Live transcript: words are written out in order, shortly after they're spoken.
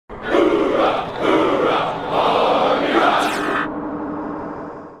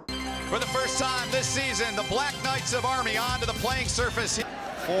surface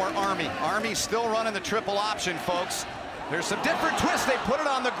for Army. Army still running the triple option, folks. There's some different twists. They put it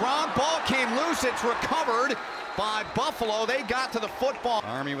on the ground. Ball came loose. It's recovered by Buffalo. They got to the football.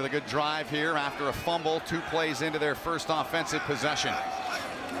 Army with a good drive here after a fumble. 2 plays into their first offensive possession.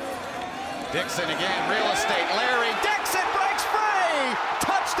 Dixon again, real estate. Larry Dixon breaks free.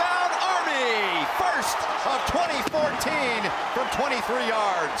 Touchdown Army. First of 2014 from 23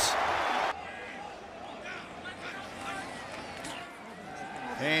 yards.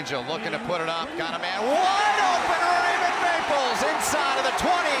 Angel looking to put it up. Got a man wide open. Raymond Maples inside of the 20.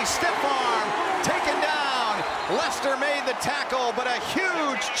 Stiff arm. Taken down. Lester made the tackle, but a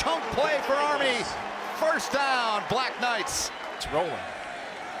huge chunk play for Army. First down, Black Knights. It's rolling.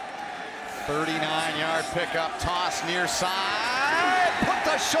 39-yard pickup, toss near side. Put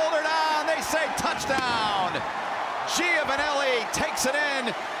the shoulder down. They say touchdown. Giovanelli takes it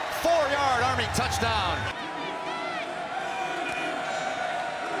in. 4-yard Army touchdown.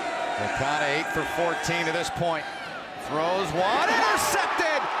 Licata 8 for 14 to this point. Throws one,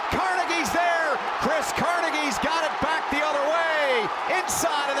 intercepted. Carnegie's there. Chris Carnegie's got it back the other way.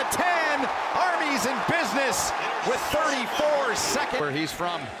 Inside of the 10. Army's in business with 34 seconds. Where he's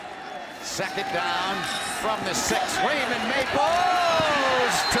from. Second down from the 6. Raymond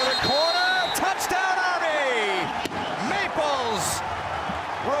Maples to the corner. Touchdown Army. Maples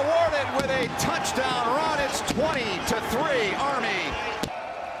rewarded with a touchdown run. It's 20-3 Army.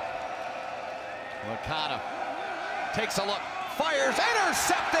 Licata takes a look, fires,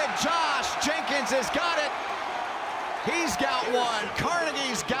 intercepted. Josh Jenkins has got it. He's got one.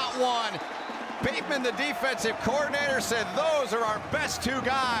 Carnegie's got one. Bateman, the defensive coordinator, said those are our best 2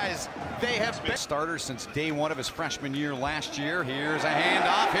 guys. They have been starters since day 1 of his freshman year last year. Here's a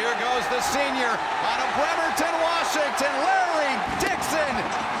handoff. Here goes the senior out of Bremerton, Washington. Larry Dixon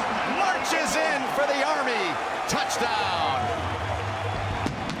marches in for the Army. Touchdown.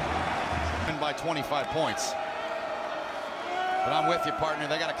 By 25 points. But I'm with you, partner.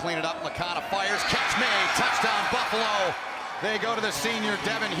 They got to clean it up. Licata fires. Catch made. Touchdown, Buffalo. They go to the senior,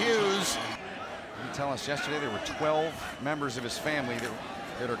 Devin Hughes. You tell us yesterday there were 12 members of his family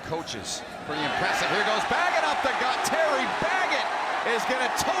that are coaches. Pretty impressive. Here goes Baggett up the gut. Terry Baggett is going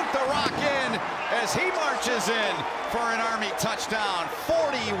to tote the rock in as he marches in for an Army touchdown.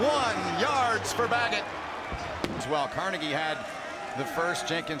 41 yards for Baggett. As well, Carnegie had the first.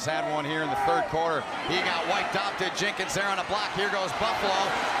 Jenkins had one here in the 3rd quarter. He got wiped out. Did Jenkins there on a block. Here goes Buffalo.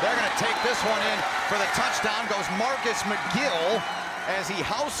 They're going to take this one in for the touchdown. Goes Marcus McGill as he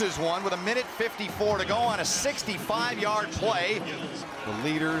houses one with 1:54 to go on a 65-yard play. The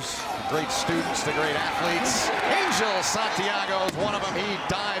leaders, the great students, the great athletes. Angel Santiago is one of them. He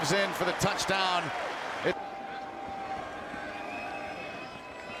dives in for the touchdown.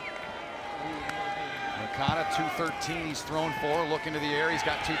 Licata, 213 he's thrown for, looking to the air. He's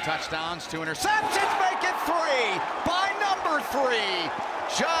got 2 touchdowns, 2 interceptions, make it 3 by number 3,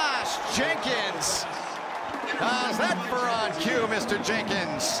 Josh Jenkins. How's that for on cue, Mr.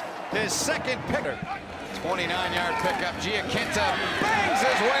 Jenkins? His second pick. 29-yard pickup. Giaquinta bangs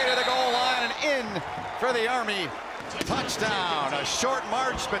his way to the goal line and in for the Army. Touchdown. A short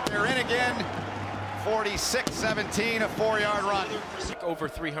march, but they're in again. 46-17, a 4-yard run. Over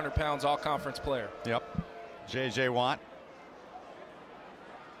 300 pounds, all-conference player. Yep. J.J. Watt.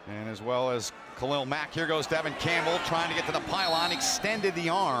 And as well as Khalil Mack. Here goes Devin Campbell trying to get to the pylon. Extended the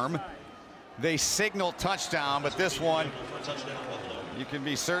arm. They signal touchdown, but this one you can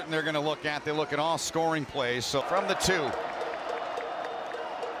be certain they're going to look at. They look at all scoring plays. So from the 2.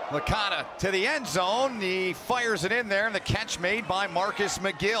 Licata to the end zone. He fires it in there, and the catch made by Marcus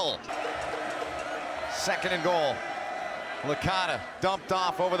McGill. 2nd and goal. Licata dumped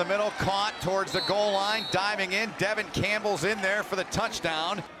off over the middle, caught towards the goal line, diving in. Devin Campbell's in there for the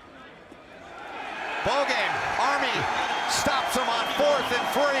touchdown. Ball game. Army stops him on 4th and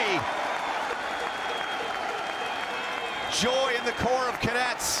 3. Joy in the core of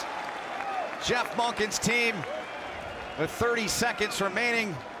cadets. Jeff Monken's team, with 30 seconds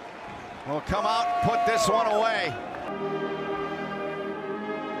remaining, will come out and put this one away.